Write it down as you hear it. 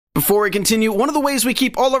Before we continue, one of the ways we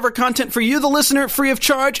keep all of our content for you, the listener, free of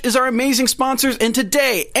charge is our amazing sponsors, and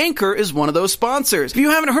today, Anchor is one of those sponsors. If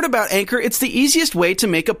you haven't heard about Anchor, it's the easiest way to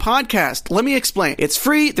make a podcast. Let me explain. It's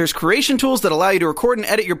free, there's creation tools that allow you to record and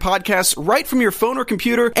edit your podcasts right from your phone or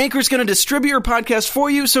computer. Anchor's going to distribute your podcast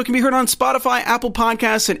for you so it can be heard on Spotify, Apple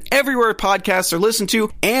Podcasts, and everywhere podcasts are listened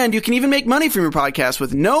to, and you can even make money from your podcast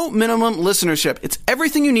with no minimum listenership. It's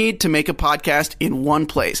everything you need to make a podcast in one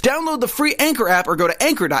place. Download the free Anchor app or go to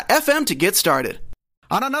anchor.fm to get started.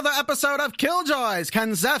 On another episode of Killjoys,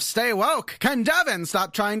 can Zeph stay woke? Can Devin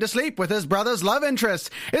stop trying to sleep with his brother's love interest?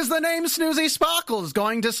 Is the name Snoozy Sparkles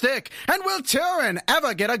going to stick? And will Turin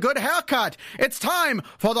ever get a good haircut? It's time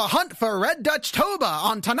for the hunt for Red Dutch Toba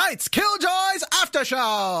on tonight's Killjoys After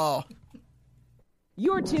Show.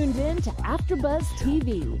 You're tuned in to AfterBuzz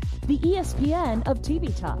TV, the ESPN of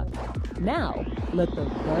TV talk. Now, let the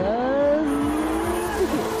buzz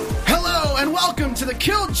begin. Hello and welcome to the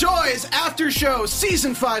Killjoys After Show,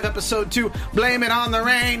 Season 5, Episode 2, Blame It on the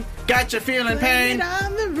Rain, Got You Feeling Pain. Blame it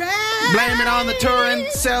on the rain. Blame it on the Turin,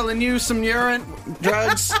 selling you some urine,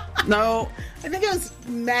 drugs. No. I think it was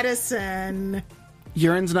medicine.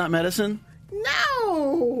 Urine's not medicine?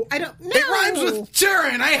 No, I don't know. It rhymes with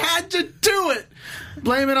Turin. I had to do it.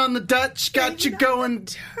 Blame it on the Dutch, got you going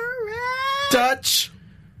Dutch.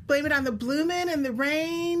 Blame it on the bloomin' and the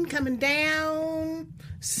rain coming down,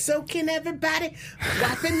 soaking everybody,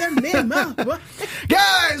 wiping their minimum.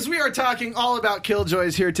 Guys, we are talking all about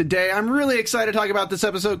Killjoys here today. I'm really excited to talk about this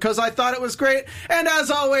episode because I thought it was great. And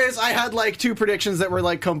as always, I had like 2 predictions that were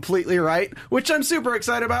like completely right, which I'm super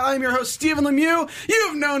excited about. I'm your host, Stephen Lemieux.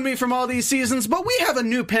 You've known me from all these seasons, but we have a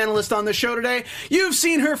new panelist on the show today. You've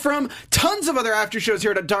seen her from tons of other after shows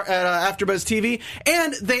here at AfterBuzz TV,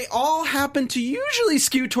 and they all happen to usually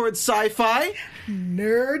skew towards sci-fi.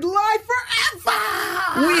 Nerd life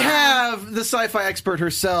forever! We have the sci-fi expert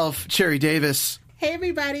herself, Cherry Davis. Hey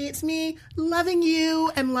everybody, it's me, loving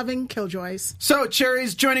you and loving Killjoys. So,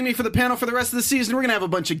 Cherry's joining me for the panel for the rest of the season. We're going to have a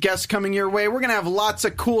bunch of guests coming your way. We're going to have lots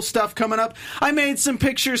of cool stuff coming up. I made some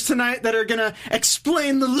pictures tonight that are going to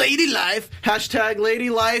explain the lady life, hashtag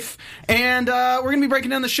lady life. And we're going to be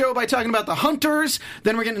breaking down the show by talking about the Hunters.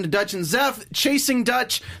 Then we're getting into Dutch and Zeph, Chasing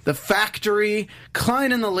Dutch, The Factory,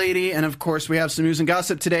 Klein and the Lady. And of course, we have some news and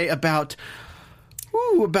gossip today about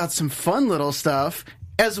some fun little stuff,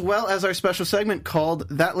 as well as our special segment called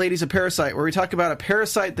That Lady's a Parasite, where we talk about a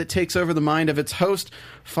parasite that takes over the mind of its host,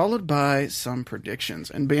 followed by some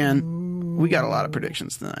predictions. And Ben, we got a lot of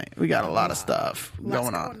predictions tonight. We got a lot of stuff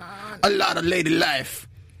going on. A lot of lady life.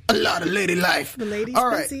 A lot of lady life. The lady's all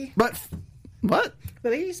right, busy. But what?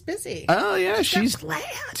 The lady's busy. Oh, yeah, she's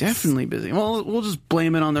definitely busy. Well, we'll just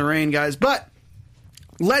blame it on the rain, guys. But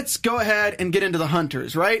let's go ahead and get into the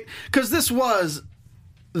Hunters, right? Because this was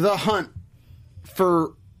the hunt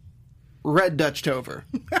for Red Dutch Tover.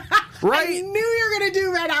 Right? I knew you were going to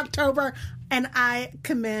do Red October, and I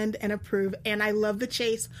commend and approve, and I love the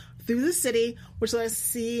chase through the city, which let us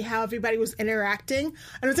see how everybody was interacting.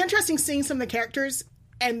 And it was interesting seeing some of the characters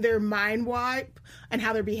and their mind wipe and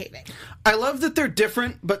how they're behaving. I love that they're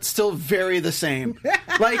different, but still very the same.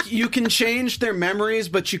 Like, you can change their memories,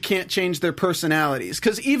 but you can't change their personalities.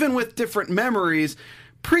 Because even with different memories,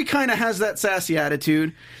 Pre kind of has that sassy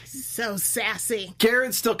attitude. So sassy.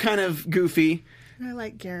 Garrett's still kind of goofy. I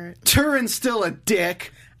like Garrett. Turin's still a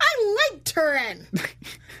dick. I like Turin.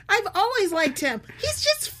 I've always liked him. He's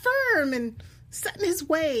just firm and set in his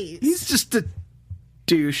ways. He's just a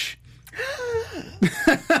douche.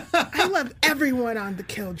 I love everyone on the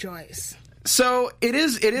Killjoys. So it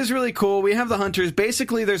is really cool. We have the Hunters.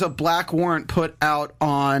 Basically, there's a black warrant put out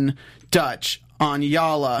on Dutch, on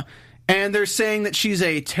Yala, and they're saying that she's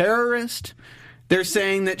a terrorist. They're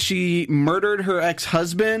saying that she murdered her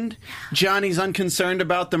ex-husband. Johnny's unconcerned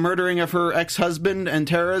about the murdering of her ex-husband and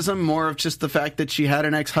terrorism, more of just the fact that she had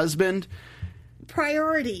an ex-husband.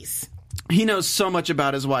 Priorities. He knows so much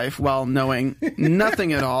about his wife while knowing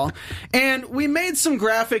nothing at all. And we made some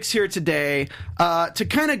graphics here today to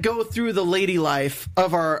kind of go through the lady life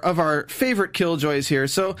of our favorite Killjoys here.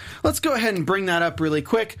 So let's go ahead and bring that up really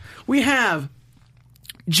quick. We have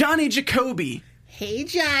Johnny Jacoby. Hey,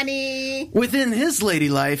 Johnny. Within his lady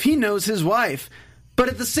life, he knows his wife. But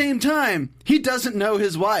at the same time, he doesn't know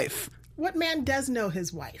his wife. What man does know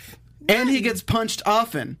his wife? And he gets punched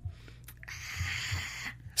often.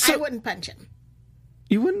 So, I wouldn't punch him.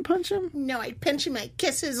 You wouldn't punch him? No, I'd pinch him. I'd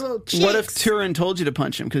kiss his little cheeks. What if Turin told you to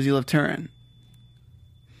punch him because you love Turin?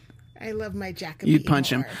 I love my Jacoby. You'd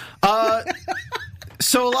punch him.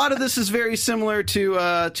 So a lot of this is very similar to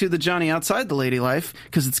the Johnny outside the lady life,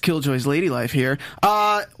 because it's Killjoy's lady life here,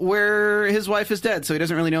 where his wife is dead, so he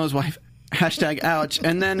doesn't really know his wife. Hashtag ouch.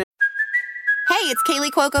 And then Hey, it's Kaylee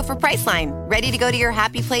Cuoco for Priceline. Ready to go to your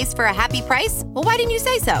happy place for a happy price? Well, why didn't you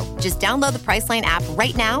say so? Just download the Priceline app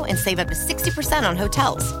right now and save up to 60% on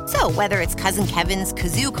hotels. So whether it's Cousin Kevin's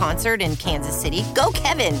Kazoo Concert in Kansas City, go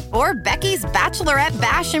Kevin, or Becky's Bachelorette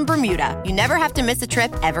Bash in Bermuda, you never have to miss a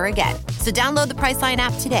trip ever again. So download the Priceline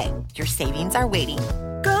app today. Your savings are waiting.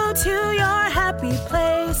 Go to your happy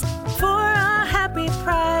place for a happy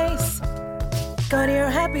price. Go to your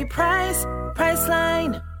happy price,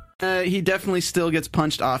 Priceline. He definitely still gets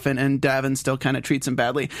punched often, and Davin still kind of treats him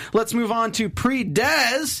badly. Let's move on to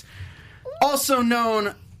Pre-Dez, also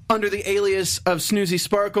known under the alias of Snoozy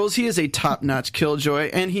Sparkles. He is a top-notch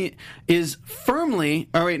killjoy, and he is firmly...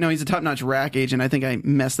 Oh, wait, no, he's a top-notch rack agent. I think I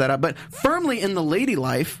messed that up. But firmly in the lady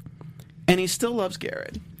life, and he still loves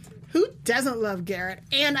Garrett. Who doesn't love Garrett?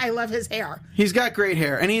 And I love his hair. He's got great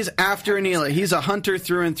hair, and he's after Anila. He's a hunter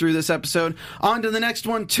through and through this episode. On to the next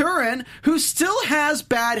one, Turin, who still has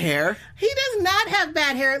bad hair. He does not have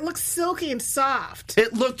bad hair. It looks silky and soft.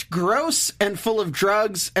 It looked gross and full of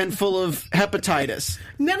drugs and full of hepatitis.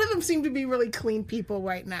 None of them seem to be really clean people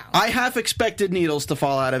right now. I half expected needles to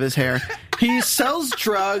fall out of his hair. He sells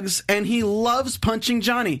drugs, and he loves punching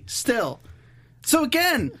Johnny, still. So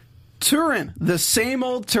again... Turin, the same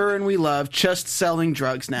old Turin we love, just selling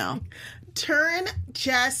drugs now. Turin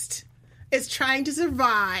just is trying to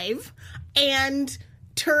survive, and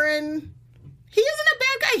Turin, he isn't a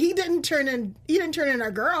bad guy. He didn't turn in our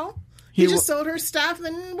girl. He just sold her stuff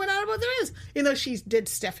and went out about their business, even though she did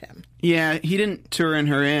stiff him. Yeah, he didn't Turin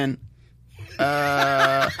her in.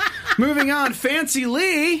 Moving on, Fancy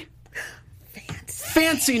Lee.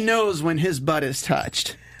 Fancy knows when his butt is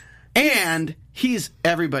touched. And he's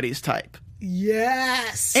everybody's type.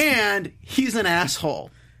 Yes. And he's an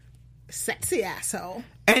asshole. Sexy asshole.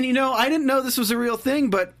 And you know, I didn't know this was a real thing,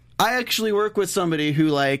 but I actually work with somebody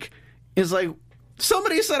who is like,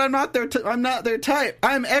 somebody said I'm not their type.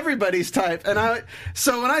 I'm everybody's type. And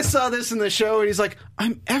so when I saw this in the show and he's like,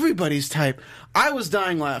 I'm everybody's type, I was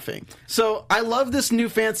dying laughing. So I love this new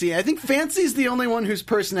Fancy. I think Fancy's the only one whose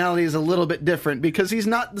personality is a little bit different because he's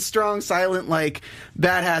not the strong, silent, like,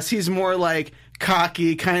 badass. He's more like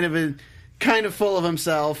cocky, kind of full of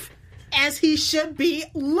himself. As he should be.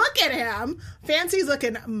 Look at him. Fancy's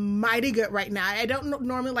looking mighty good right now. I don't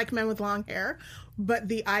normally like men with long hair, but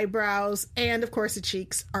the eyebrows and, of course, the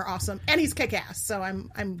cheeks are awesome. And he's kick-ass, so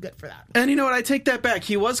I'm good for that. And you know what? I take that back.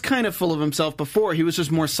 He was kind of full of himself before. He was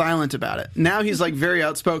just more silent about it. Now he's, like, very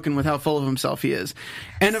outspoken with how full of himself he is.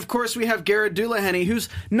 And, of course, we have Garrett Doolaheny, who's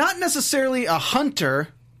not necessarily a hunter,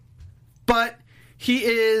 but he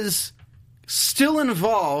is still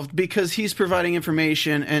involved because he's providing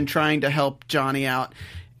information and trying to help Johnny out.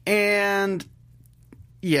 And...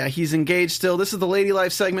 yeah, he's engaged still. This is the Lady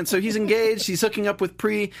Life segment, so he's engaged. He's hooking up with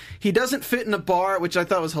Pre. He doesn't fit in a bar, which I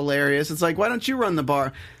thought was hilarious. It's like, why don't you run the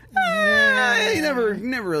bar? He never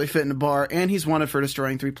really fit in a bar, and he's wanted for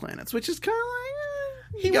destroying 3 planets, which is kind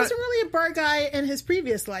of like... he wasn't really a bar guy in his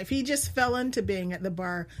previous life. He just fell into being at the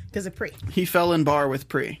bar because of Pre. He fell in bar with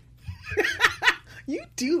Pre. You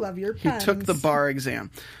do love your puns. He took the bar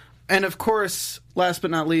exam. And, of course, last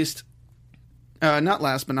but not least... not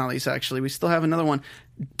last but not least, actually. We still have another one.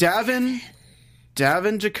 Davin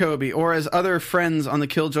Jacoby, or as other friends on the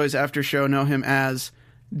Killjoys After Show know him as,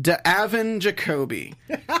 Davin Jacoby.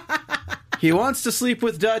 He wants to sleep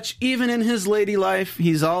with Dutch, even in his lady life.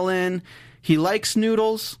 He's all in. He likes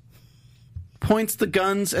noodles. Points the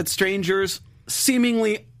guns at strangers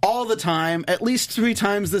seemingly all the time. At least 3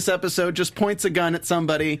 times this episode, just points a gun at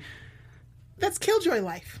somebody. That's Killjoy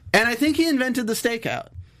life. And I think he invented the stakeout.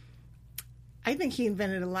 I think he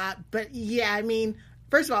invented a lot, but yeah, I mean,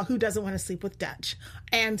 first of all, who doesn't want to sleep with Dutch?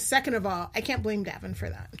 And second of all, I can't blame Davin for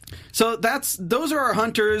that. So those are our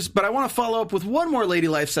hunters, but I want to follow up with one more Lady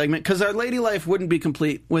Life segment, because our Lady Life wouldn't be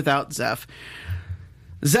complete without Zeph.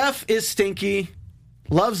 Zeph is stinky,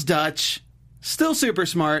 loves Dutch, still super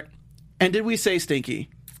smart, and did we say stinky?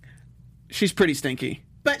 She's pretty stinky.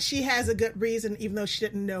 But she has a good reason, even though she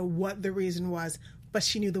didn't know what the reason was, but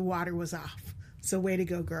she knew the water was off. So way to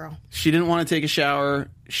go, girl. She didn't want to take a shower.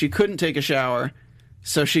 She couldn't take a shower,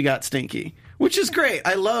 so she got stinky. Which is great.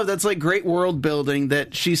 I love that's like great world building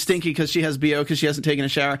that she's stinky because she has BO because she hasn't taken a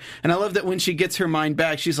shower. And I love that when she gets her mind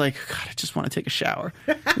back, she's like, God, I just want to take a shower.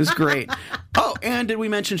 It was great. Oh, and did we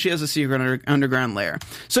mention she has a secret underground lair?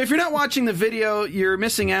 So if you're not watching the video, you're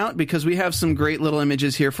missing out because we have some great little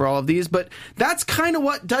images here for all of these. But that's kind of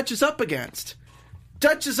what Dutch is up against.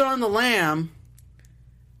 Dutch is on the lam.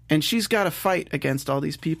 And she's got to fight against all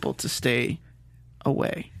these people to stay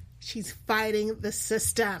away. She's fighting the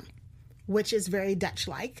system, which is very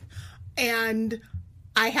Dutch-like. And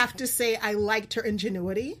I have to say I liked her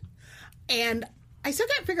ingenuity. And I still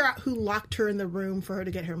can't figure out who locked her in the room for her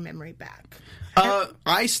to get her memory back.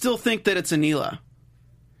 I still think that it's Anila.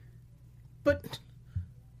 But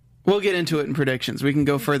we'll get into it in predictions. We can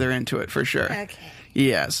go further into it for sure. Okay.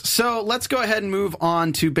 Yes. So let's go ahead and move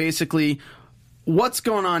on to basically what's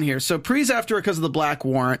going on here. So Pre's after her because of the Black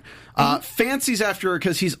Warrant. Fancy's after her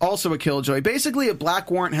because he's also a Killjoy. Basically, a Black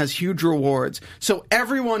Warrant has huge rewards. So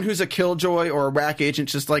everyone who's a Killjoy or a RAC agent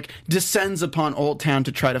just like descends upon Old Town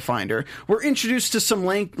to try to find her. We're introduced to some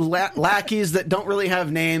lackeys that don't really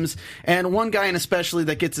have names, and one guy in especially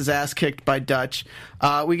that gets his ass kicked by Dutch.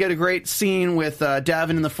 We get a great scene with Davin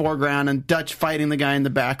in the foreground and Dutch fighting the guy in the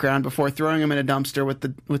background before throwing him in a dumpster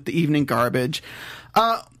with the evening garbage.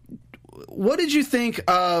 What did you think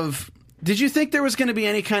of... Did you think there was going to be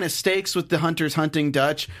any kind of stakes with the hunters hunting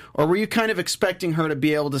Dutch, or were you kind of expecting her to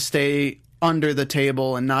be able to stay under the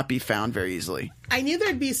table and not be found very easily? I knew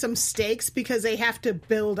there'd be some stakes because they have to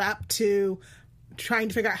build up to trying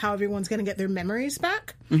to figure out how everyone's going to get their memories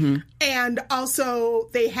back. Mm-hmm. And also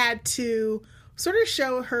they had to sort of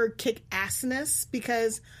show her kick-assness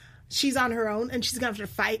because she's on her own and she's going to have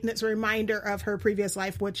to fight, and it's a reminder of her previous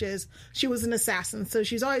life, which is she was an assassin. So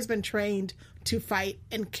she's always been trained to fight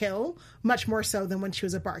and kill, much more so than when she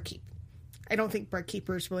was a barkeep. I don't think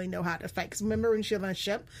barkeepers really know how to fight, because remember when she was on a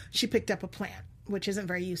ship, she picked up a plant, which isn't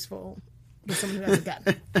very useful with someone who has a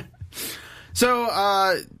gun.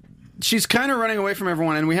 So, she's kind of running away from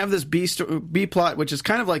everyone, and we have this B plot, which is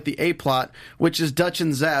kind of like the A plot, which is Dutch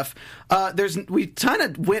and Zeph. We kind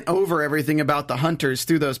of went over everything about the hunters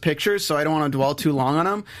through those pictures, so I don't want to dwell too long on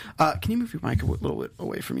them. Can you move your mic a little bit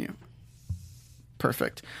away from you?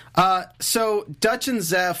 Perfect. So Dutch and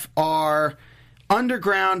Zeph are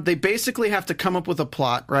underground. They basically have to come up with a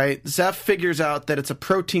plot, right? Zeph figures out that it's a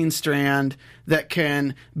protein strand that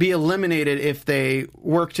can be eliminated if they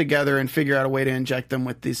work together and figure out a way to inject them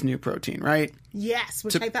with this new protein, right? Yes,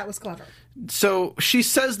 which I thought was clever. So she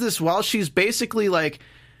says this while she's basically like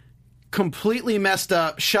completely messed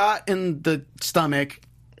up, shot in the stomach,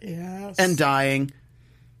 yes, and dying.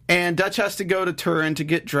 And Dutch has to go to Turin to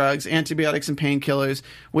get drugs, antibiotics, and painkillers,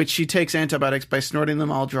 which she takes antibiotics by snorting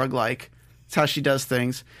them all drug-like. That's how she does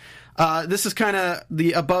things. This is kind of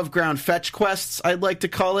the above-ground fetch quests, I'd like to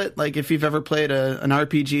call it. Like, if you've ever played an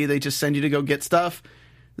RPG, they just send you to go get stuff.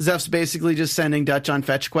 Zeph's basically just sending Dutch on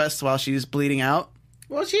fetch quests while she's bleeding out.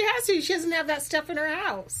 Well, she has to. She doesn't have that stuff in her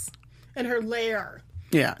house, in her lair.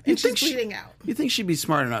 Yeah. And she's bleeding out. You think she'd be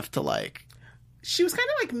smart enough to, like... She was kind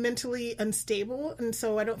of, like, mentally unstable, and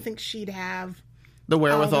so I don't think she'd have... The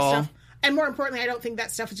wherewithal. And more importantly, I don't think that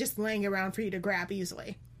stuff is just laying around for you to grab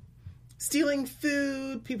easily. Stealing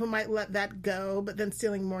food, people might let that go, but then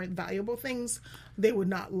stealing more valuable things, they would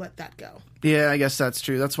not let that go. Yeah, I guess that's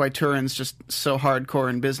true. That's why Turin's just so hardcore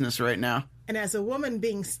in business right now. And as a woman,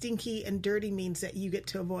 being stinky and dirty means that you get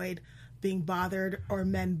to avoid being bothered or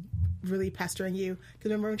men really pestering you. Because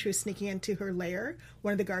remember when she was sneaking into her lair,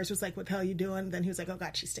 one of the guards was like, "What the hell are you doing?" Then he was like, "Oh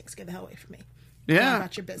God, she stinks. Get the hell away from me." Yeah. Go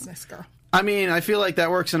about your business, girl. I mean, I feel like that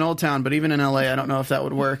works in Old Town, but even in LA, I don't know if that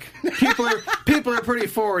would work. People are pretty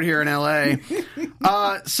forward here in LA.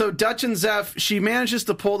 So Dutch and Zeph, she manages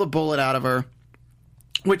to pull the bullet out of her,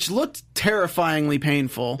 which looked terrifyingly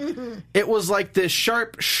painful. Mm-hmm. It was like this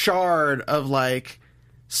sharp shard of like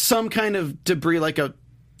some kind of debris, like a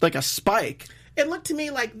spike. It looked to me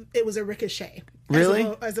like it was a ricochet. Really?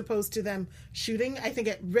 As opposed to them shooting. I think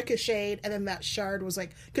it ricocheted, and then that shard was like...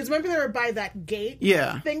 Because remember they were by that gate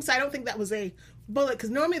thing? So I don't think that was a bullet. Because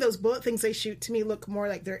normally those bullet things they shoot, to me, look more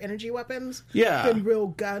like they're energy weapons than real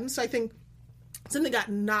guns. So I think something got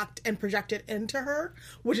knocked and projected into her,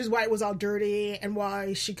 which is why it was all dirty and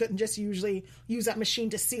why she couldn't just usually use that machine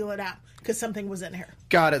to seal it up, because something was in her.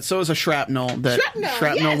 Got it. So it was a shrapnel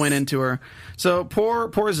yes. went into her. So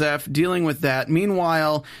poor Zeph dealing with that.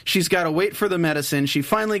 Meanwhile, she's got to wait for the medicine. She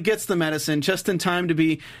finally gets the medicine just in time to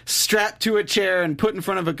be strapped to a chair and put in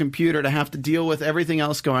front of a computer to have to deal with everything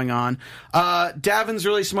else going on. Davin's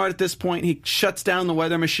really smart at this point. He shuts down the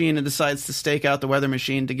weather machine and decides to stake out the weather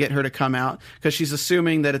machine to get her to come out, because she's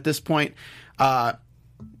assuming that at this point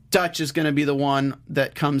Dutch is going to be the one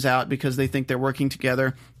that comes out because they think they're working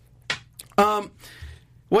together.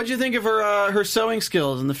 What'd you think of her sewing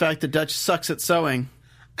skills and the fact that Dutch sucks at sewing?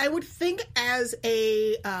 I would think as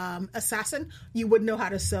a assassin, you would know how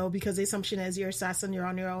to sew, because the assumption is you're an assassin, you're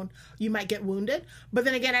on your own, you might get wounded. But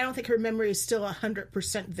then again, I don't think her memory is still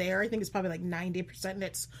 100% there. I think it's probably like 90%, and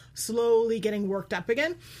it's slowly getting worked up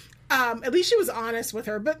again. At least she was honest with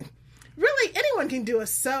her, but really, anyone can do a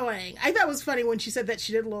sewing. I thought it was funny when she said that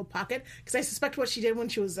she did a little pocket, because I suspect what she did when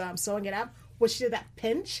she was sewing it up was she did that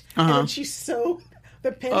pinch, and then she sewed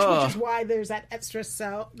the pinch, which is why there's that extra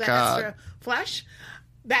extra flesh.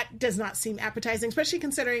 That does not seem appetizing, especially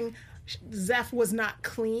considering Zeph was not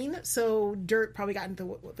clean, so dirt probably got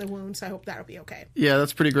into the wound, so I hope that'll be okay. Yeah,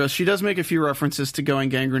 that's pretty gross. She does make a few references to going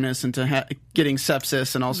gangrenous and to getting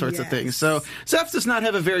sepsis and all sorts of things. So Zeph does not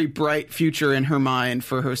have a very bright future in her mind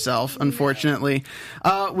for herself, unfortunately.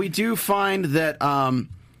 We do find that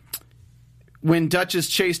when Dutch is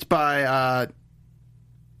chased by...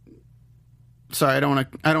 Sorry, I don't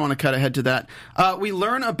want to cut ahead to that. We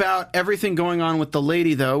learn about everything going on with the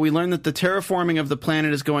lady, though. We learn that the terraforming of the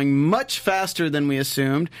planet is going much faster than we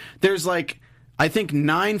assumed. There's I think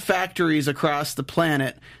 9 factories across the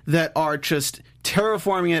planet that are just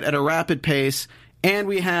terraforming it at a rapid pace, and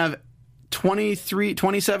we have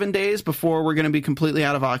 27 days before we're going to be completely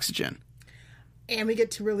out of oxygen. And we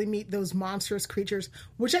get to really meet those monstrous creatures,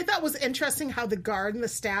 which I thought was interesting how the guard and the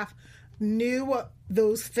staff knew what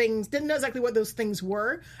those things, didn't know exactly what those things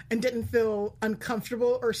were, and didn't feel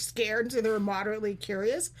uncomfortable or scared, so they were moderately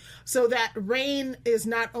curious. So that Rain is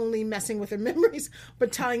not only messing with their memories,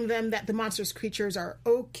 but telling them that the monstrous creatures are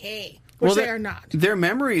okay, which they are not. Their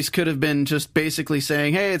memories could have been just basically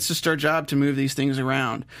saying, hey, it's just our job to move these things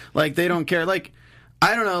around. They don't care.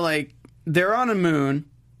 I don't know, they're on a moon,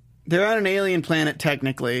 they're on an alien planet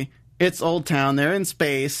technically, it's Old Town, they're in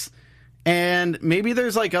space, and maybe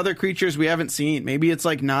there's other creatures we haven't seen. Maybe it's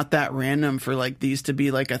not that random for these to be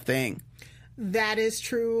a thing. That is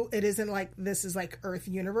true. It isn't this is Earth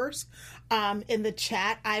universe. In the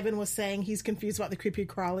chat, Ivan was saying he's confused about the creepy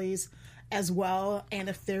crawlies as well, and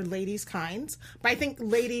if they're Lady's kinds. But I think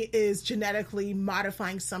Lady is genetically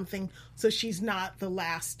modifying something, so she's not the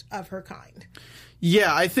last of her kind.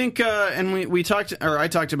 Yeah, I think, and I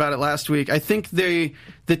talked about it last week. I think the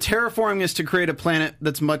terraforming is to create a planet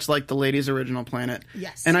that's much like the Lady's original planet.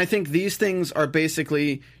 Yes. And I think these things are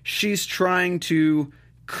basically, she's trying to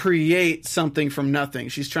create something from nothing.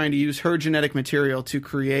 She's trying to use her genetic material to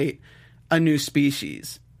create a new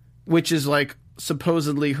species, which is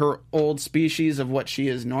supposedly her old species of what she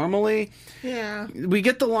is normally. Yeah. We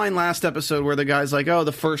get the line last episode where the guy's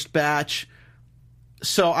the first batch.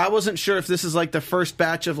 So I wasn't sure if this is the first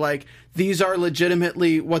batch of these are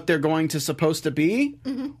legitimately what they're going to supposed to be,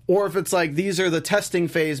 or if it's these are the testing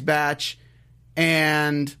phase batch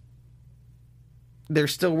and they're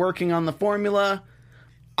still working on the formula.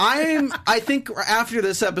 I think after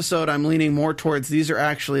this episode, I'm leaning more towards these are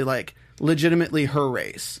actually legitimately her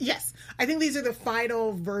race. Yes. I think these are the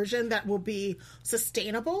final version that will be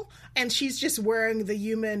sustainable, and she's just wearing the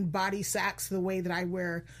human body sacks the way that I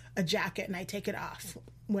wear a jacket and I take it off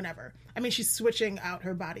whenever. I mean, she's switching out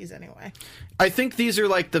her bodies anyway. I think these are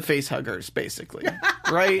the face huggers, basically,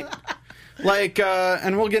 right?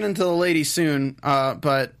 And we'll get into the lady soon,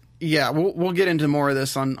 but yeah, we'll get into more of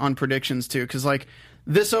this on predictions too, because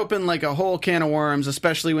this opened a whole can of worms,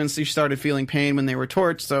 especially when she started feeling pain when they were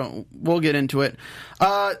torched, so we'll get into it.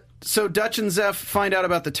 So Dutch and Zeph find out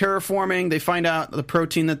about the terraforming. They find out the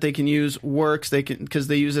protein that they can use works. Because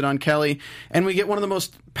they use it on Kelly, and we get one of the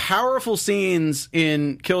most powerful scenes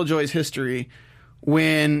in Killjoy's history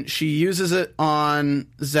when she uses it on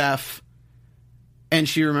Zeph, and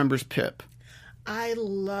she remembers Pip. I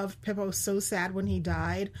love Pip. I was so sad when he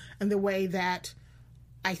died, and the way that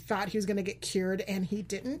I thought he was going to get cured, and he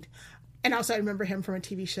didn't. And also, I remember him from a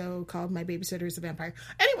TV show called My Babysitter is a Vampire.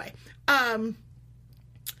 Anyway,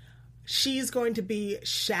 she's going to be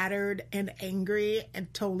shattered and angry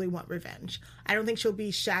and totally want revenge. I don't think she'll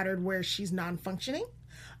be shattered where she's non-functioning.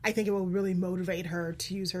 I think it will really motivate her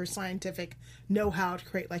to use her scientific know-how to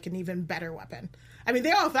create an even better weapon. I mean,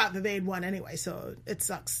 they all thought that they'd won anyway, so it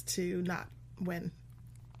sucks to not win.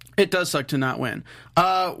 It does suck to not win.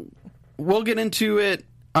 We'll get into it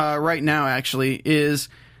right now, actually,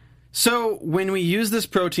 so when we use this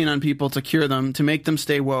protein on people to cure them, to make them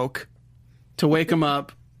stay woke, to wake them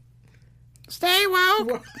up, stay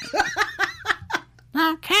woke.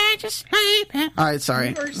 Now can't you sleep? All right,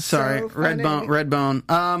 sorry. So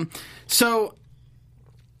Redbone. So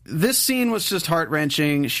this scene was just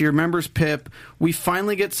heart-wrenching. She remembers Pip. We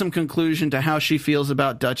finally get some conclusion to how she feels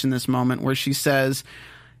about Dutch in this moment, where she says,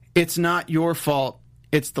 it's not your fault,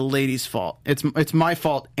 it's the lady's fault. It's my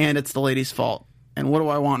fault, and it's the lady's fault. And what do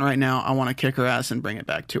I want right now? I want to kick her ass and bring it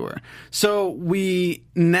back to her. So we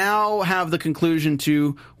now have the conclusion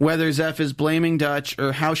to whether Zeph is blaming Dutch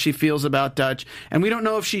or how she feels about Dutch. And we don't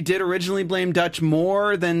know if she did originally blame Dutch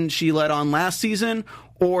more than she let on last season,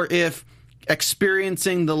 or if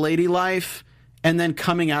experiencing the lady life and then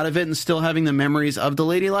coming out of it and still having the memories of the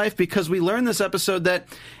lady life, because we learned this episode that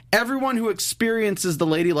everyone who experiences the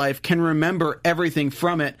lady life can remember everything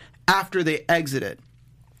from it after they exit it.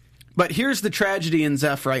 But here's the tragedy in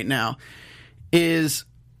Zeph right now is,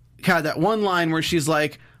 God, that one line where she's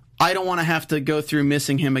like, I don't want to have to go through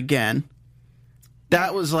missing him again.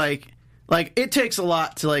 That was like it takes a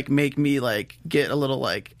lot to like make me like get a little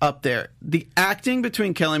like up there. The acting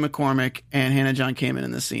between Kelly McCormick and Hannah John Kamen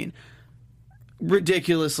in this scene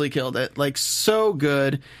ridiculously killed it. Like, so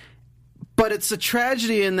good. But it's a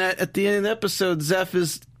tragedy in that at the end of the episode, Zeph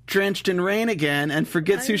is drenched in rain again and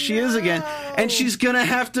forgets who she is again. And she's going to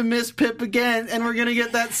have to miss Pip again. And we're going to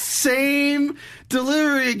get that same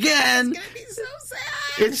delivery again. It's going to be so sad.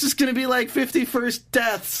 It's just going to be like 51st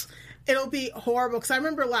deaths. It'll be horrible. Because I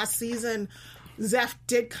remember last season, Zeph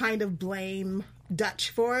did kind of blame Dutch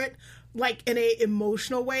for it. Like, in a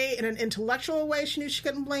emotional way. In an intellectual way, she knew she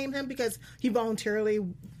couldn't blame him because he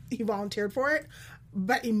volunteered for it.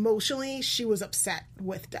 But emotionally, she was upset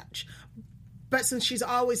with Dutch. But since she's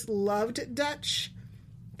always loved Dutch,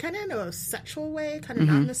 kind of in a sexual way, kind of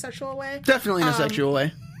not in a sexual way. Definitely in a sexual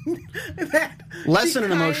way. Less in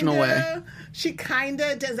an emotional way. She kind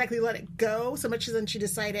of didn't exactly let it go so much as then she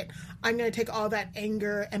decided, I'm going to take all that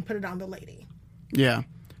anger and put it on the lady. Yeah.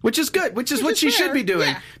 Which is good. Which is what she should be doing.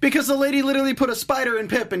 Yeah. Because the lady literally put a spider in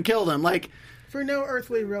Pip and killed him. Like, for no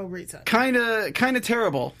earthly real reason. Kind of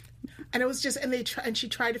terrible. And it was just, and she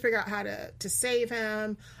tried to figure out how to save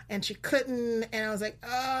him, and she couldn't. And I was like,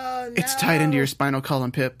 oh no. It's tied into your spinal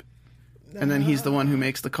column, Pip. And then he's the one who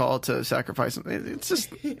makes the call to sacrifice him. It's just,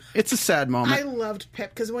 it's a sad moment. I loved Pip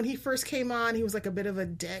because when he first came on, he was like a bit of a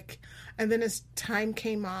dick, and then as time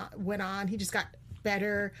went on, he just got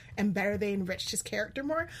better and better. They enriched his character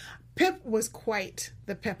more. Pip was quite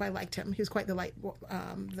the Pip. I liked him. He was quite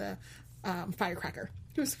the firecracker.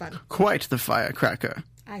 He was fun. Quite the firecracker.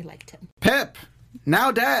 I liked him. Pip,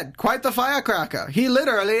 now dead. Quite the firecracker. He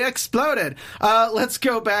literally exploded. Let's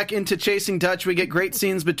go back into Chasing Dutch. We get great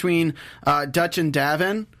scenes between Dutch and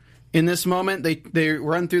Davin. In this moment, they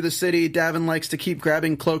run through the city. Davin likes to keep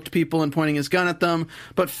grabbing cloaked people and pointing his gun at them.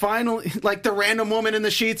 But finally, like the random woman in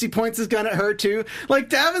the sheets, he points his gun at her too. Like,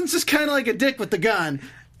 Davin's just kind of like a dick with the gun.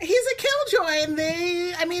 He's a killjoy, and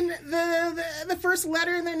the first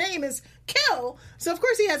letter in their name is kill. So, of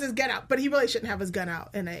course, he has his gun out. But he really shouldn't have his gun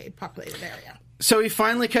out in a populated area. So he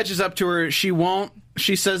finally catches up to her. She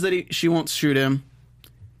says that she won't shoot him.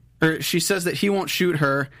 Or she says that he won't shoot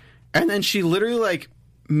her. And then she literally, like,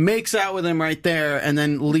 makes out with him right there and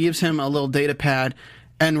then leaves him a little data pad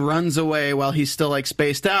and runs away while he's still, like,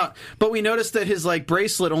 spaced out. But we noticed that his, like,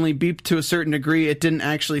 bracelet only beeped to a certain degree. It didn't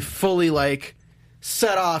actually fully, like,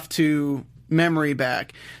 set off to memory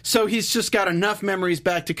back. So he's just got enough memories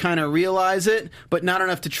back to kind of realize it, but not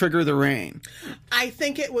enough to trigger the rain. I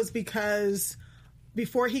think it was because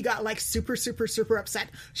before he got, like, super, super, super upset,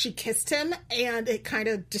 she kissed him, and it kind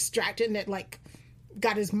of distracted, and it, like,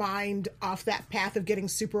 got his mind off that path of getting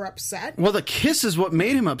super upset. Well, the kiss is what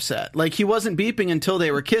made him upset. Like, he wasn't beeping until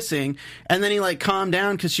they were kissing, and then he, like, calmed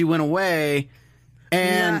down because she went away,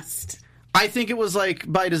 and Lust. I think it was, like,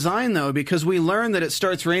 by design, though, because we learn that it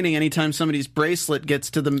starts raining anytime somebody's bracelet gets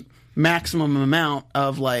to the maximum amount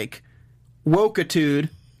of, like, wokeitude.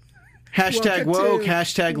 Hashtag woke,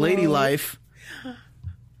 hashtag lady life.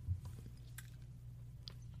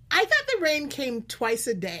 I thought the rain came twice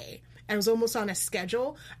a day and was almost on a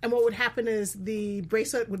schedule. And what would happen is the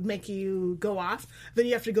bracelet would make you go off. Then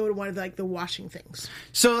you have to go to one of the washing things.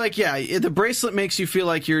 So, like, yeah, the bracelet makes you feel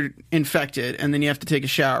like you're infected, and then you have to take a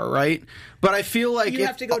shower, right? But I feel like you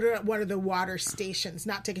have to go to one of the water stations,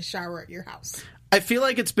 not take a shower at your house. I feel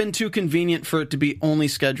like it's been too convenient for it to be only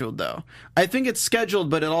scheduled, though. I think it's scheduled,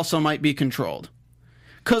 but it also might be controlled.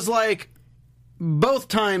 Because, like, both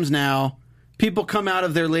times now, people come out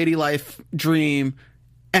of their lady life dream,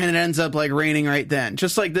 and it ends up, like, raining right then.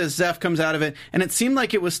 Just like this, Zeph comes out of it, and it seemed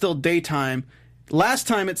like it was still daytime. Last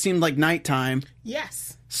time, it seemed like nighttime.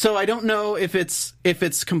 Yes. So I don't know if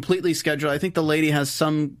it's completely scheduled. I think the lady has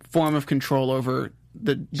some form of control over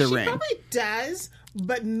the rain. She probably does,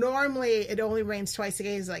 but normally it only rains twice a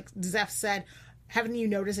day. Like Zeph said, haven't you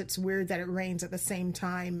noticed it's weird that it rains at the same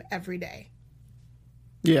time every day?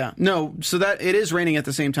 Yeah. No, so that it is raining at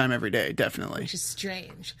the same time every day, definitely. Which is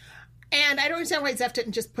strange. And I don't understand why Zeph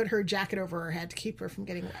didn't just put her jacket over her head to keep her from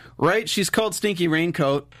getting wet. Right? She's called Stinky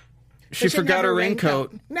Raincoat. She forgot her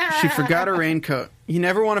raincoat. She forgot her raincoat. You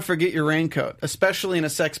never want to forget your raincoat, especially in a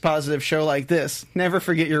sex-positive show like this. Never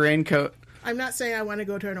forget your raincoat. I'm not saying I want to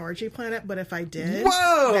go to an orgy planet, but if I did,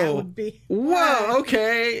 whoa, that would be... Whoa,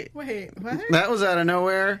 okay. Wait, what? That was out of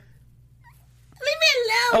nowhere. Leave me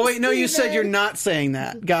alone, Oh, wait, no, you Steven. said you're not saying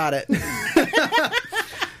that. Got it.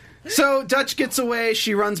 So Dutch gets away.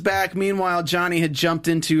 She runs back. Meanwhile, Johnny had jumped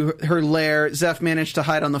into her lair. Zeph managed to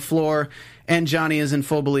hide on the floor. and Johnny is in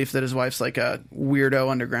full belief that his wife's like a weirdo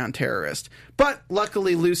underground terrorist. But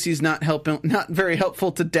luckily, Lucy's not very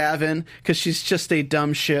helpful to Davin because she's just a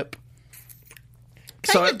dumb ship.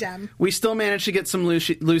 Kind of dumb. We still managed to get some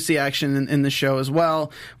Lucy action in the show as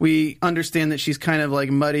well. We understand that she's kind of like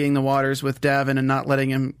muddying the waters with Davin and not letting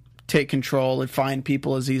him take control and find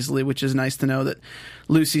people as easily, which is nice to know that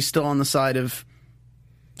Lucy's still on the side of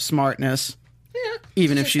smartness. Yeah.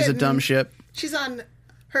 Even if she's a dumb ship. She's on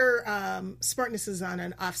her smartness is on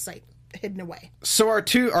an offsite, hidden away. So our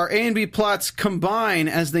A and B plots combine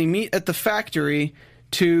as they meet at the factory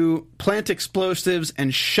to plant explosives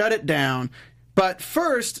and shut it down. But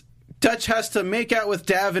first, Dutch has to make out with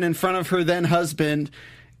Davin in front of her then husband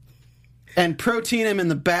and protein him in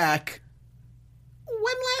the back.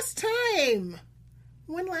 One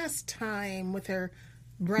last time with her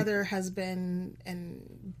brother, husband,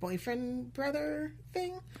 and boyfriend, brother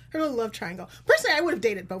thing. Her little love triangle. Personally, I would have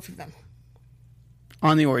dated both of them.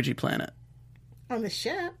 On the orgy planet. On the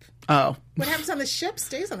ship. Oh. What happens on the ship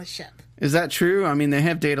stays on the ship. Is that true? I mean, they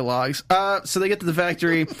have data logs. So they get to the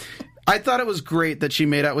factory. I thought it was great that she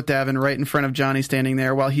made out with Davin right in front of Johnny standing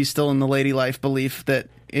there while he's still in the lady life belief that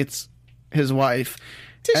it's his wife.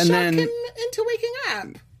 To shock him into waking up.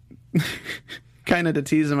 Kind of to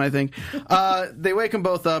tease him, I think. They wake them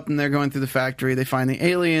both up and they're going through the factory. They find the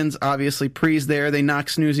aliens. Obviously, Pre's there. They knock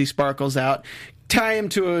Snoozy Sparkles out, tie him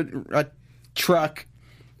to a truck.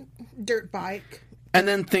 Dirt bike. And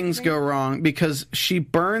then things go wrong because she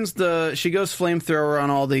goes flamethrower on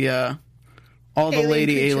all the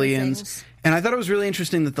lady aliens. Things. And I thought it was really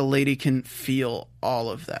interesting that the lady can feel all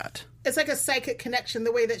of that. It's like a psychic connection,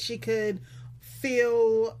 the way that she could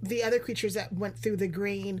feel the other creatures that went through the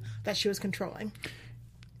green that she was controlling.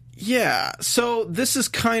 Yeah, so this is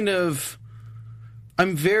kind of...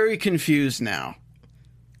 I'm very confused now.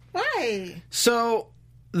 Why? So,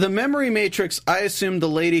 the memory matrix, I assume the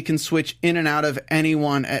lady can switch in and out of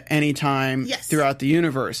anyone at any time throughout the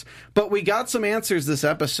universe. But we got some answers this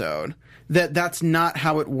episode that that's not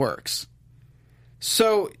how it works.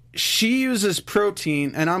 So, she uses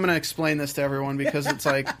protein, and I'm going to explain this to everyone because it's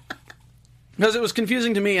like... Because it was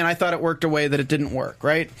confusing to me, and I thought it worked a way that it didn't work,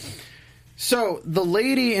 right? So, the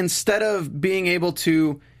lady, instead of being able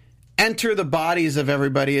to enter the bodies of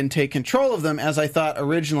everybody and take control of them, as I thought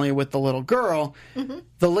originally with the little girl,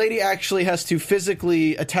 the lady actually has to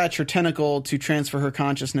physically attach her tentacle to transfer her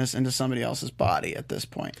consciousness into somebody else's body at this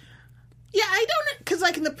point. Yeah, I don't... Because,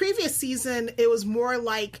 like, in the previous season, it was more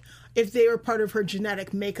like... if they were part of her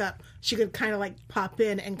genetic makeup, she could kind of like pop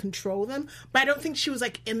in and control them. But I don't think she was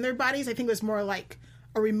like in their bodies. I think it was more like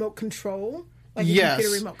a remote control. Like a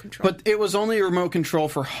computer remote control. But it was only a remote control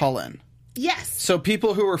for Hullen. Yes. So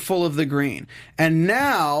people who were full of the green. And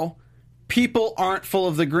now people aren't full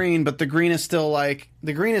of the green, but the green is still like,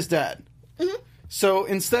 the green is dead. Mm-hmm. So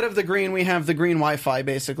instead of the green, we have the green Wi-Fi,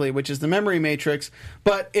 basically, which is the memory matrix.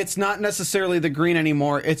 But it's not necessarily the green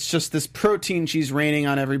anymore. It's just this protein she's raining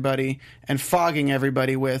on everybody and fogging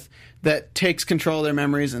everybody with that takes control of their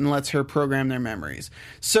memories and lets her program their memories.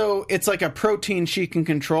 So it's like a protein she can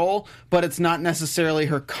control, but it's not necessarily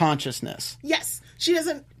her consciousness. Yes. She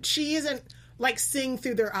isn't like seeing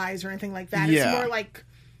through their eyes or anything like that. Yeah.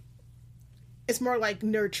 It's more like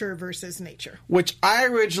nurture versus nature. Which I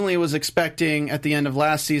originally was expecting at the end of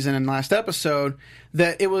last season and last episode,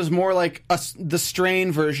 that it was more like the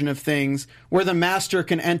strain version of things, where the master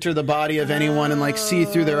can enter the body of anyone and like see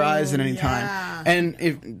through their eyes at any time.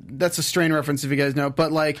 And that's a strain reference if you guys know.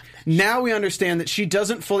 But like now we understand that she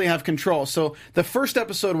doesn't fully have control. So the first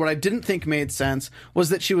episode, what I didn't think made sense was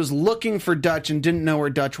that she was looking for Dutch and didn't know where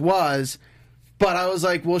Dutch was. But I was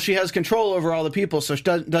like, well, she has control over all the people, so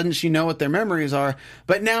doesn't she know what their memories are?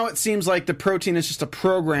 But now it seems like the protein is just a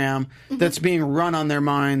program that's being run on their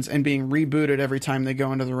minds and being rebooted every time they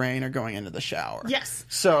go into the rain or going into the shower. Yes.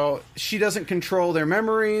 So she doesn't control their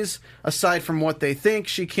memories, aside from what they think.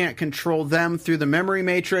 She can't control them through the memory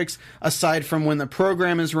matrix, aside from when the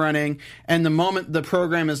program is running. And the moment the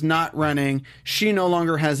program is not running, she no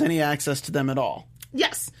longer has any access to them at all.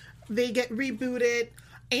 Yes. They get rebooted.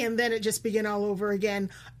 And then it just began all over again.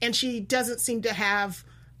 And she doesn't seem to have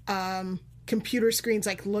computer screens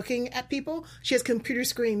like looking at people. She has computer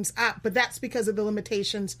screens up, but that's because of the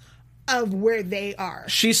limitations of where they are.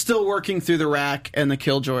 She's still working through the RAC and the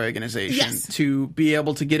Killjoy organization to be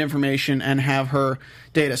able to get information and have her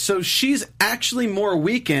data. So she's actually more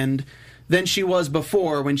weakened than she was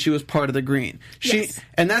before when she was part of the green.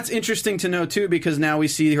 And that's interesting to know, too, because now we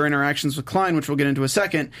see her interactions with Klein, which we'll get into a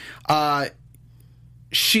second.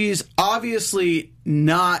 She's obviously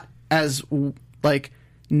not as, like,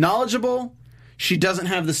 knowledgeable. She doesn't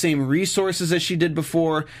have the same resources as she did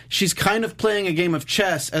before. She's kind of playing a game of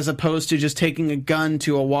chess as opposed to just taking a gun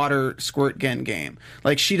to a water squirt gun game.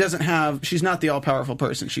 Like, she's not the all-powerful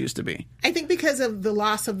person she used to be. I think because of the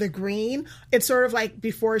loss of the green, it's sort of like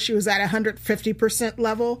before she was at 150%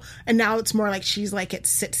 level, and now it's more like she's like at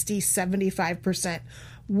 60, 75%,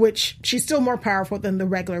 which she's still more powerful than the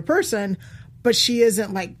regular person, but she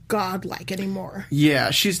isn't like godlike anymore. Yeah,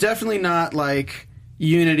 she's definitely not like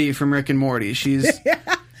Unity from Rick and Morty. She's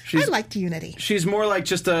I liked Unity. She's more like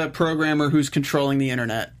just a programmer who's controlling the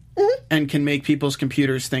internet and can make people's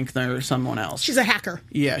computers think they're someone else. She's a hacker.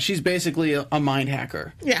 Yeah, she's basically a mind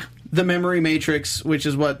hacker. Yeah. The Memory Matrix, which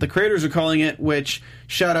is what the creators are calling it, which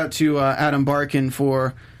shout out to Adam Barkin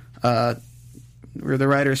for, or the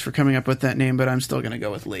writers for coming up with that name, but I'm still going to go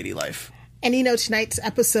with Lady Life. And tonight's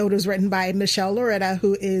episode was written by Michelle Loretta,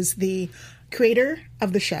 who is the creator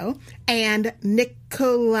of the show, and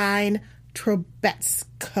Nicoline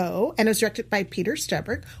Trubetsko, and it was directed by Peter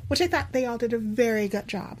Stuberg, which I thought they all did a very good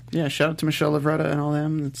job. Yeah, shout out to Michelle Loretta and all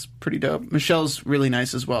them. It's pretty dope. Michelle's really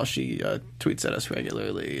nice as well. She tweets at us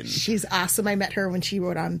regularly. And she's awesome. I met her when she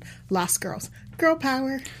wrote on Lost Girls. Girl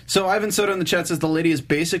power. So Ivan Soto in the chat says the lady is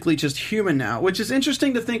basically just human now, which is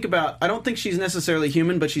interesting to think about. I don't think she's necessarily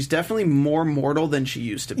human, but she's definitely more mortal than she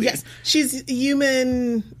used to be. Yes, she's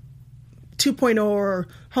human 2.0 or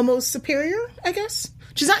Homo superior, I guess.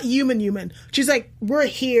 She's not human. She's like, we're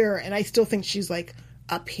here, and I still think she's like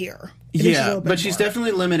up here. Yeah, but she's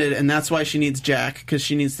definitely limited, and that's why she needs Jack, because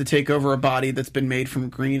she needs to take over a body that's been made from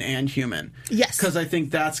green and human. Yes. Because I think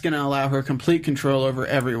that's going to allow her complete control over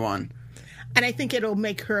everyone. And I think it'll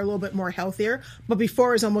make her a little bit more healthier. But before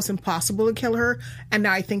it was almost impossible to kill her, and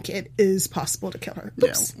now I think it is possible to kill her.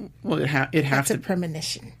 Oops. Yeah, well, that's a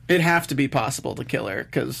premonition. It'd have to be possible to kill her,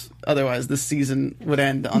 because otherwise this season would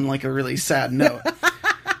end on like a really sad note.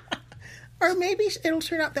 Or maybe it'll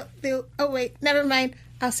turn out that they'll... Oh, wait, never mind.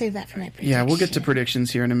 I'll save that for my prediction. Yeah, we'll get to predictions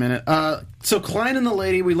here in a minute. So Klein and the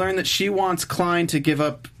lady, we learned that she wants Klein to give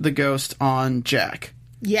up the ghost on Jack.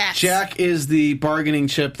 Yes. Jack is the bargaining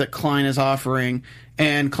chip that Klein is offering,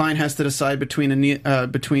 and Klein has to decide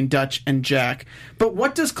between Dutch and Jack. But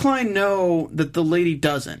what does Klein know that the lady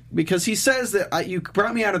doesn't? Because he says that you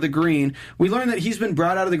brought me out of the green. We learned that he's been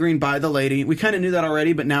brought out of the green by the lady. We kind of knew that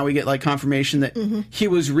already, but now we get like confirmation that he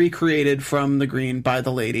was recreated from the green by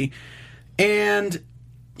the lady. And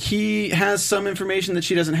he has some information that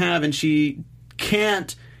she doesn't have, and she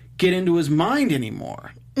can't get into his mind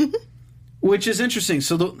anymore. Which is interesting.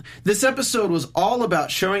 So this episode was all about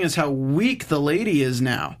showing us how weak the lady is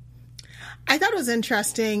now. I thought it was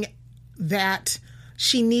interesting that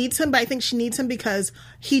she needs him, but I think she needs him because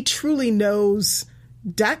he truly knows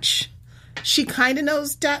Dutch. She kind of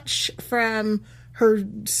knows Dutch from her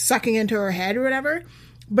sucking into her head or whatever,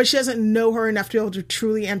 but she doesn't know her enough to be able to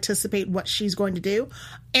truly anticipate what she's going to do.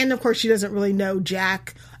 And, of course, she doesn't really know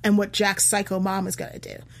Jack and what Jack's psycho mom is going to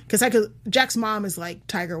do. Because Jack's mom is like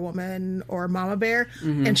Tiger Woman or Mama Bear,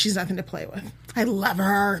 and she's nothing to play with. I love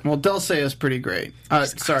her. Well, Dulce is pretty great.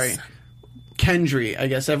 Sorry. Awesome. Kendry. I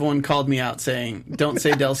guess everyone called me out saying, don't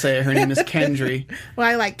say Dulce. Her name is Kendry. Well,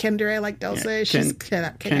 I like Kendry. I like Dulce. Yeah, she's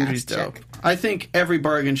Kendry's dope. I think every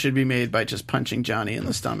bargain should be made by just punching Johnny in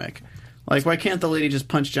the stomach. Like, why can't the lady just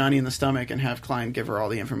punch Johnny in the stomach and have Klein give her all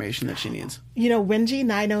the information that she needs?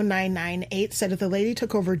 Wingy90998 said if the lady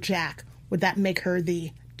took over Jack, would that make her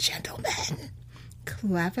the gentleman?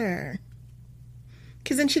 Clever.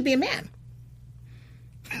 Because then she'd be a man.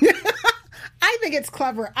 I think it's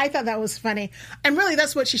clever. I thought that was funny. And really,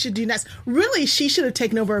 that's what she should do next. Really, she should have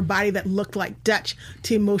taken over a body that looked like Dutch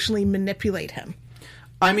to emotionally manipulate him.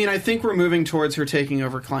 I mean, I think we're moving towards her taking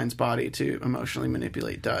over Klein's body to emotionally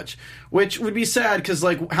manipulate Dutch, which would be sad because,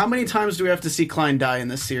 like, how many times do we have to see Klein die in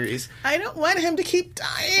this series? I don't want him to keep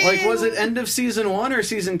dying. Like, was it end of season 1 or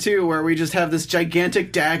season 2 where we just have this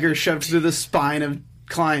gigantic dagger shoved through the spine of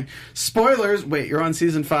Klein? Spoilers. Wait, you're on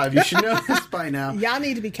season 5. You should know this by now. Y'all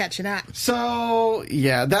need to be catching up. So,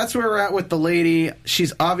 yeah, that's where we're at with the lady.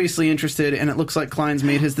 She's obviously interested, and it looks like Klein's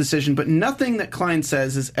made his decision, but nothing that Klein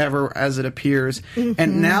says is ever as it appears.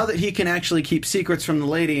 And now that he can actually keep secrets from the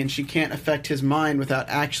lady and she can't affect his mind without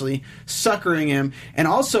actually suckering him, and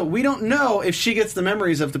also, we don't know if she gets the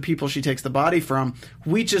memories of the people she takes the body from.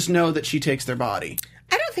 We just know that she takes their body.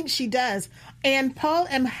 I don't think she does. And Paul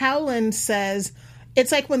M. Howland says...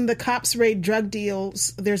 It's like when the cops raid drug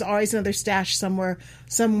deals, there's always another stash somewhere,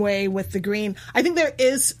 some way with the green. I think there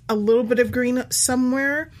is a little bit of green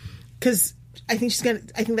somewhere because I think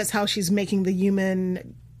that's how she's making the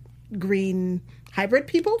human green hybrid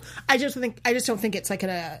people. I just don't think it's like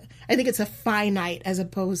I think it's a finite as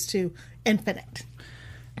opposed to infinite.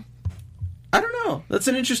 I don't know. That's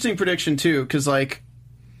an interesting prediction, too, because, like,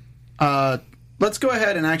 let's go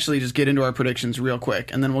ahead and actually just get into our predictions real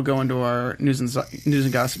quick, and then we'll go into our news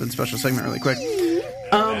and gossip and special segment really quick.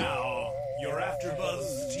 Now, you're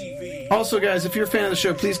AfterBuzz TV. Also, guys, if you're a fan of the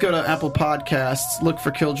show, please go to Apple Podcasts, look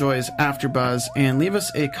for Killjoys AfterBuzz, and leave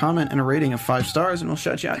us a comment and a rating of 5 stars, and we'll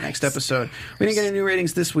shout you out next episode. We didn't get any new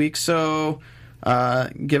ratings this week, so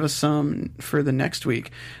give us some for the next week.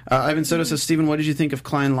 Ivan Soto says, Steven, what did you think of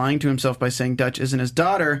Klein lying to himself by saying Dutch isn't his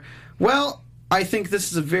daughter? Well, I think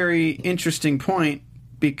this is a very interesting point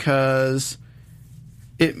because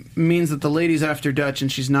it means that the lady's after Dutch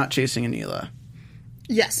and she's not chasing Anila.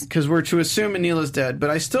 Yes. Because we're to assume Anila's dead, but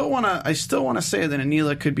I still want to say that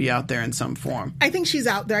Anila could be out there in some form. I think she's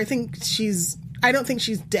out there. I don't think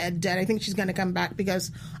she's dead. I think she's going to come back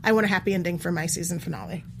because I want a happy ending for my season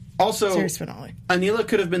finale. Also, Series finale. Anila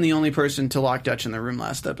could have been the only person to lock Dutch in the room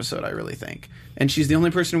last episode, I really think. And she's the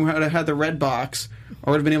only person who would have had the red box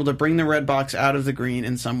or would have been able to bring the red box out of the green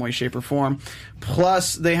in some way, shape, or form.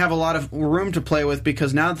 Plus, they have a lot of room to play with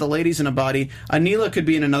because now that the lady's in a body, Anila could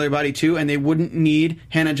be in another body too, and they wouldn't need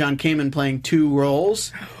Hannah John Kamen playing 2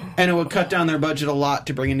 roles, and it would cut down their budget a lot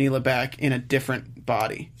to bring Anila back in a different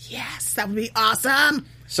body. Yes, that would be awesome.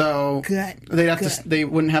 So Good. They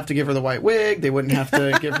wouldn't have to give her the white wig. They wouldn't have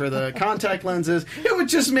to give her the contact lenses. It would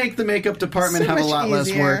just make the makeup department have a lot less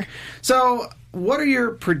work. So what are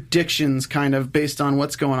your predictions kind of based on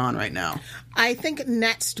what's going on right now? I think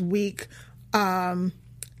next week,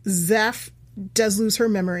 Zeph does lose her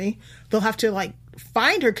memory. They'll have to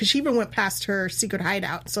find her because she even went past her secret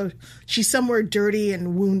hideout. So she's somewhere dirty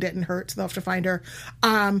and wounded and hurt. So they'll have to find her.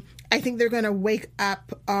 I think they're going to wake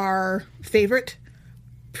up our favorite,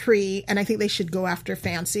 Pre, and I think they should go after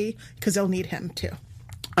Fancy because they'll need him too.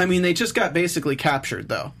 I mean, they just got basically captured,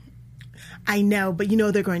 though. I know, but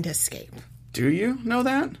they're going to escape. Do you know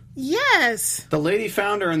that? Yes. The lady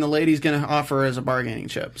found her, and the lady's going to offer her as a bargaining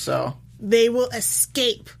chip, so... They will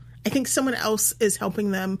escape. I think someone else is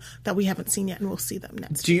helping them that we haven't seen yet, and we'll see them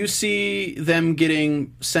next. Do you see them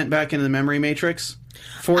getting sent back into the memory matrix?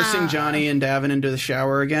 Forcing Johnny and Davin into the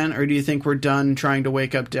shower again? Or do you think we're done trying to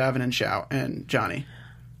wake up Davin and Johnny?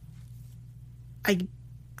 I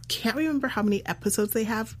can't remember how many episodes they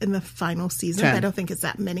have in the final season. 10. I don't think it's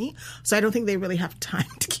that many. So I don't think they really have time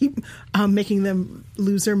to keep making them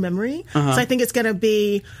lose their memory. So I think it's going to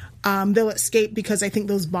be they'll escape because I think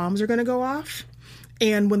those bombs are going to go off.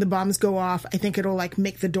 And when the bombs go off, I think it'll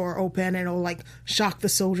make the door open and it'll shock the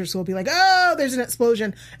soldiers. So it'll be like, oh, there's an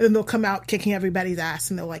explosion. And then they'll come out kicking everybody's ass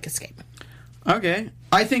and they'll escape. Okay.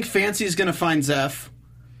 I think Fancy's going to find Zeph.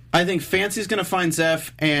 I think Fancy's going to find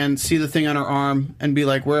Zeph and see the thing on her arm and be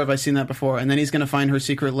like, where have I seen that before? And then he's going to find her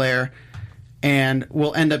secret lair and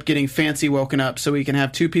we'll end up getting Fancy woken up so we can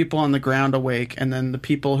have 2 people on the ground awake and then the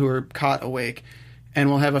people who are caught awake. And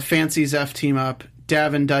we'll have a Fancy Zeph team up,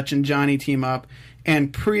 Davin, Dutch, and Johnny team up,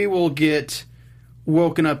 and Pre will get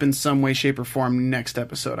woken up in some way, shape, or form next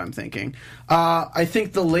episode, I'm thinking. I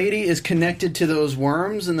think the lady is connected to those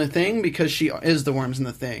worms in the thing because she is the worms in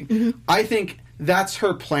the thing. Mm-hmm. I think that's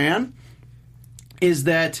her plan, is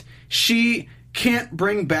that she can't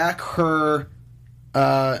bring back her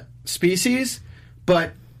species,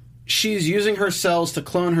 but she's using her cells to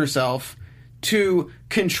clone herself to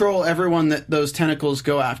control everyone that those tentacles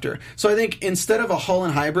go after. So I think instead of a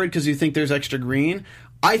Hullen hybrid, because you think there's extra green,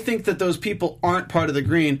 I think that those people aren't part of the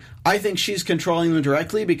green. I think she's controlling them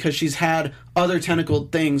directly because she's had other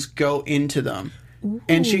tentacled things go into them. Ooh.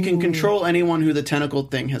 And she can control anyone who the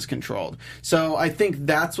tentacled thing has controlled. So I think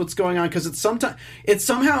that's what's going on, because it's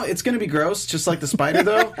somehow it's going to be gross, just like the spider,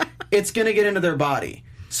 though. It's going to get into their body.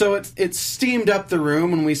 So it's steamed up the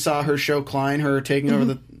room when we saw her show Klein, her taking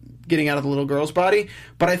over getting out of the little girl's body.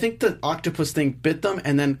 But I think the octopus thing bit them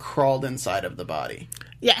and then crawled inside of the body.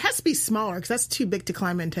 Yeah, it has to be smaller because that's too big to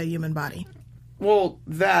climb into a human body. Well,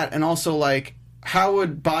 that, and also, how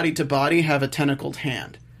would body to body have a tentacled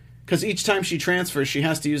hand? Because each time she transfers, she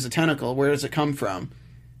has to use a tentacle. Where does it come from?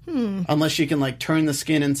 Unless she can, turn the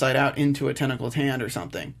skin inside out into a tentacled hand or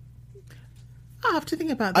something. I'll have to think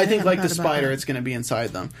about that. I think, like the spider, it's going to be inside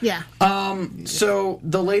them. Yeah. So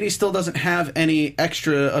the lady still doesn't have any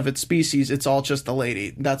extra of its species. It's all just the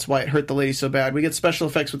lady. That's why it hurt the lady so bad. We get special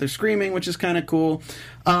effects with her screaming, which is kind of cool.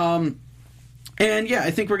 And yeah, I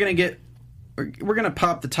think we're going to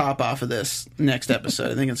pop the top off of this next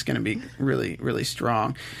episode. I think it's going to be really, really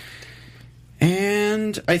strong.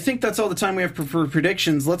 And I think that's all the time we have for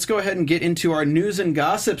predictions. Let's go ahead and get into our news and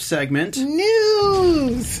gossip segment.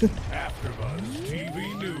 News! AfterBuzz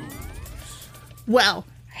TV News. Well,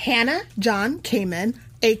 Hannah John Kamen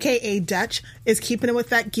aka Dutch, is keeping it with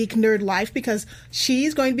that geek nerd life because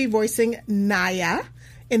she's going to be voicing Naya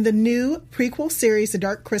in the new prequel series, The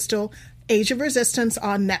Dark Crystal: Age of Resistance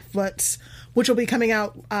on Netflix, which will be coming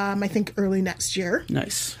out, I think, early next year.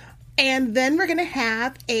 Nice. And then we're going to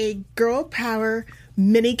have a girl power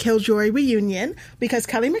mini Killjoy reunion because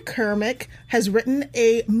Kelly McCormick has written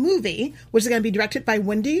a movie, which is going to be directed by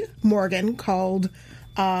Wendy Morgan, called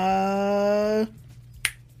Sugar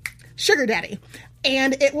Daddy.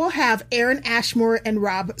 And it will have Aaron Ashmore and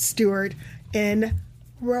Rob Stewart in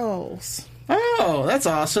roles. Oh, that's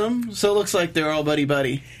awesome. So it looks like they're all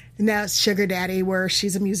buddy-buddy. Now it's Sugar Daddy, where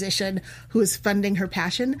she's a musician who is funding her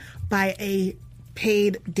passion by a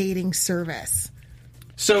paid dating service.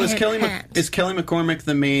 So is Kelly McCormick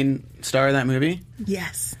the main star of that movie?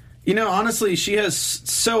 Yes. You know, honestly, she has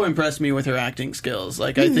so impressed me with her acting skills.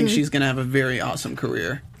 Like, I think she's going to have a very awesome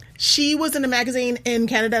career. She was in a magazine in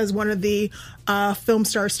Canada as one of the film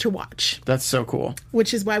stars to watch. That's so cool.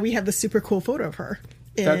 Which is why we have the super cool photo of her.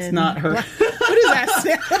 That's not her. What is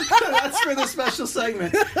that? That's for the special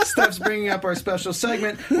segment. Steph's bringing up our special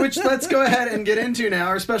segment, which let's go ahead and get into now.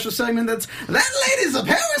 Our special segment that's That Lady's a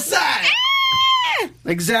Parasite!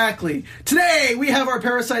 Exactly. Today, we have our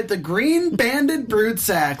parasite, the green-banded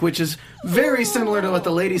broodsack, which is very similar to what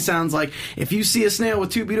the lady sounds like. If you see a snail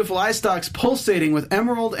with two beautiful eye stalks pulsating with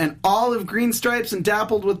emerald and olive green stripes and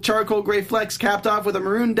dappled with charcoal gray flecks capped off with a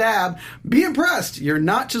maroon dab, be impressed. You're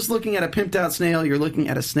not just looking at a pimped-out snail, you're looking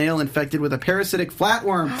at a snail infected with a parasitic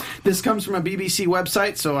flatworm. This comes from a BBC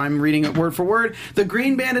website, so I'm reading it word for word. The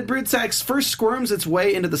green-banded broodsack first squirms its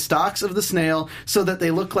way into the stalks of the snail so that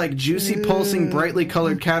they look like juicy, pulsing, brightly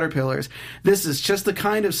colored caterpillars. This is just the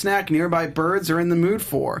kind of snack nearby birds are in the mood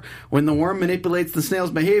for. When the worm manipulates the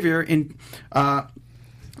snail's behavior,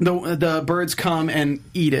 the birds come and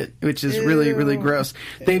eat it, which is really, really gross.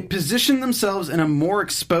 They position themselves in a more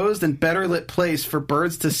exposed and better lit place for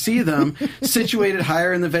birds to see them, situated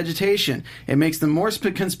higher in the vegetation. It makes them more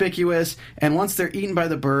conspicuous, and once they're eaten by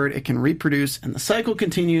the bird, it can reproduce, and the cycle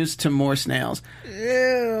continues to more snails.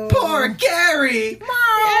 Ew. Poor Gary!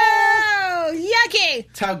 Ew, yucky!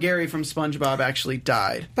 It's how Gary from SpongeBob actually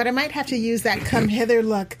died. But I might have to use that come hither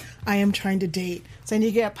look. I am trying to date. So I need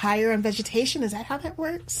to get up higher on vegetation. Is that how that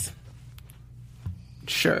works?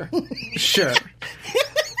 Sure.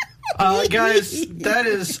 Guys, that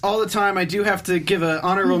is all the time. I do have to give an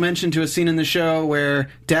honorable mention to a scene in the show where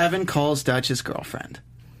Davin calls Dutch his girlfriend.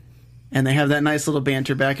 And they have that nice little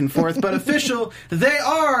banter back and forth. But official, they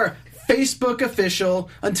are Facebook official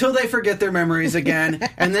until they forget their memories again.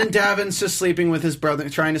 And then Davin's just sleeping with his brother,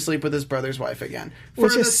 trying to sleep with his brother's wife again. For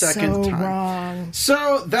Which the is second so time. Wrong.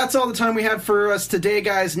 So that's all the time we have for us today,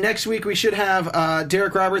 guys. Next week we should have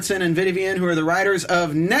Derek Robertson and Vivian, who are the writers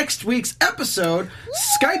of next week's episode,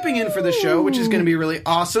 Skyping in for the show, which is going to be really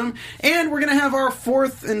awesome. And we're going to have our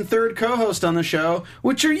fourth and third co-host on the show,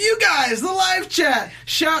 which are you guys, the live chat.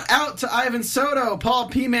 Shout out to Ivan Soto, Paul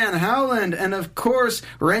P-Man Howland, and of course,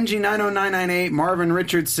 Renji90998, Marvin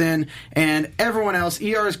Richardson, and everyone else,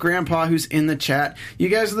 ER's grandpa who's in the chat. You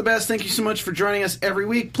guys are the best. Thank you so much for joining us every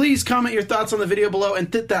week. Please comment your thoughts on the video below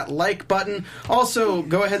and hit that like button. Also,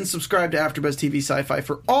 go ahead and subscribe to AfterBuzz TV Sci-Fi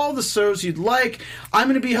for all the shows you'd like. I'm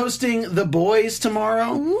going to be hosting The Boys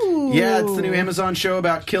tomorrow. Ooh. Yeah, it's the new Amazon show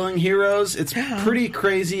about killing heroes. It's pretty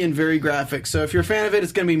crazy and very graphic. So if you're a fan of it,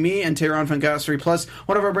 it's going to be me and Tehran Fangasri, plus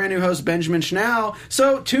one of our brand new hosts, Benjamin Schnau.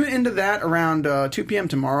 So tune into that around 2 p.m.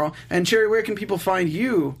 tomorrow. And Cherry, where can people find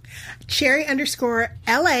you?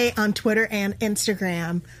 Cherry_LA on Twitter and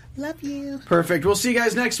Instagram. Love you. Perfect. We'll see you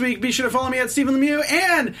guys next week. Be sure to follow me at Stephen Lemieux.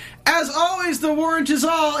 And, as always, the warrant is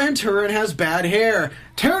all, and Turin has bad hair.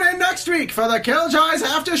 Tune in next week for the Killjoys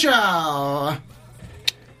After Show.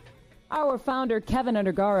 Our founder, Kevin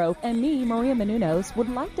Undergaro, and me, Maria Menounos, would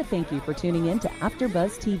like to thank you for tuning in to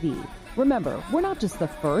AfterBuzz TV. Remember, we're not just the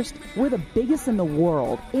first, we're the biggest in the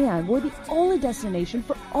world, and we're the only destination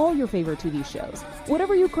for all your favorite TV shows.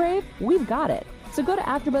 Whatever you crave, we've got it. So go to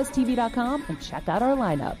AfterBuzzTV.com and check out our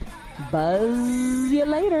lineup. Buzz you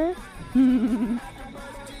later. The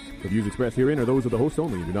views expressed herein are those of the host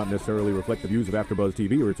only and do not necessarily reflect the views of AfterBuzz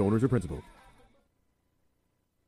TV or its owners or principals.